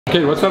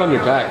Okay, what's that on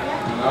your back?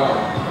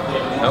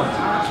 Nope.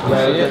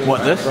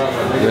 What, this?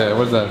 Yeah,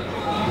 what's that?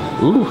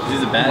 Ooh. This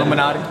is a bad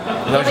Illuminati. Is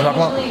that what you're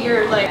talking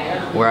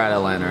about? We're at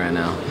Atlanta right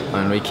now,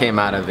 and we came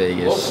out of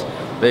Vegas.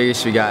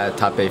 Vegas, we got a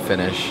top 8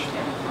 finish,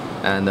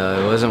 and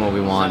it wasn't what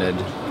we wanted.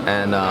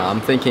 And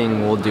I'm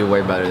thinking we'll do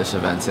way better this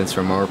event since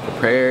we're more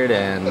prepared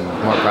and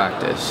more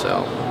practice.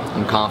 So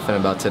I'm confident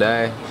about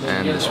today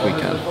and this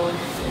weekend.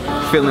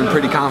 Feeling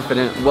pretty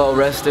confident, well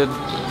rested,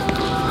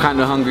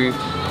 kind of hungry.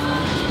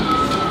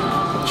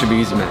 Should be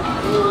easy, man.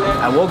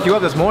 I woke you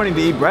up this morning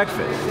to eat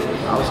breakfast.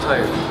 I was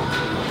tired.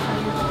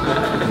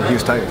 He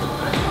was tired.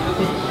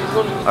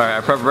 All right,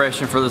 our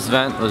preparation for this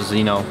event was,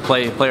 you know,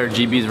 play our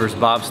GBs versus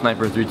Bob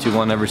Sniper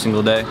 3-2-1 every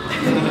single day,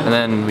 and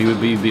then we would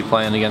be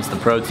playing against the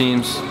pro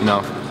teams. You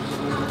know,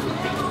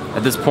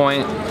 at this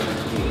point,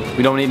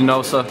 we don't need an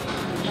OSA.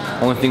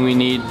 Only thing we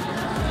need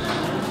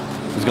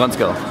is gun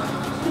skill.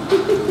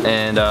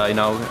 And you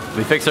know, if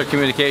we fix our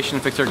communication,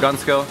 fix our gun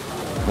skill,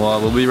 well,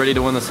 we'll be ready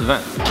to win this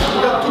event.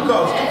 Two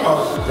goals.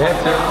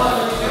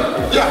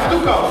 Yeah,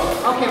 2 goals.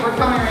 Okay, we're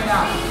coming right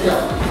now.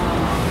 Yeah.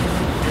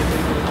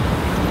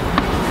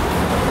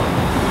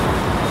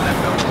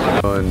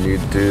 Oh, new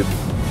dude.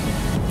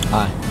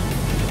 Hi.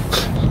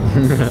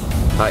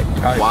 Hi.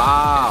 Hi.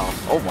 Wow.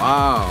 Oh,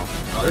 wow.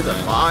 Oh, there's a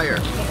fire.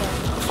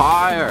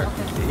 Fire.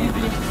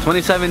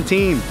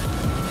 2017.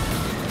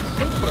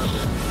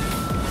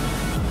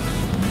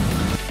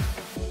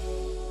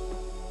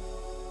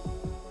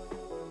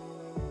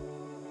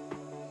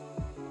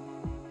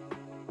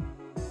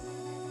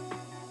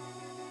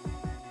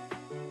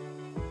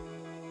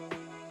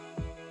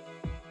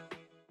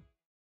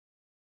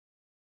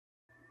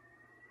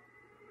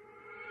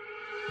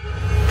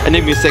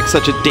 Enigma 6,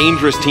 such a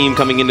dangerous team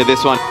coming into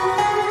this one.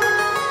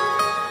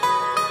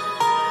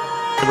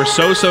 They were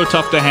so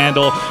tough to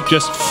handle,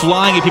 just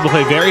flying at people,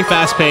 play very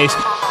fast paced.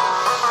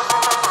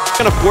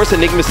 Going to force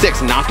Enigma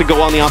 6 not to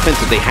go on the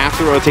offensive. They have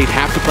to rotate,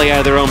 have to play out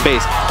of their own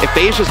base. If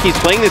FaZe just keeps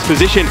playing this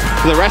position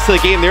for the rest of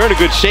the game, they're in a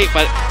good shape,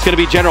 but it's going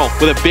to be General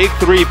with a big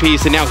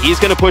 3-piece, and now he's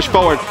going to push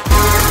forward.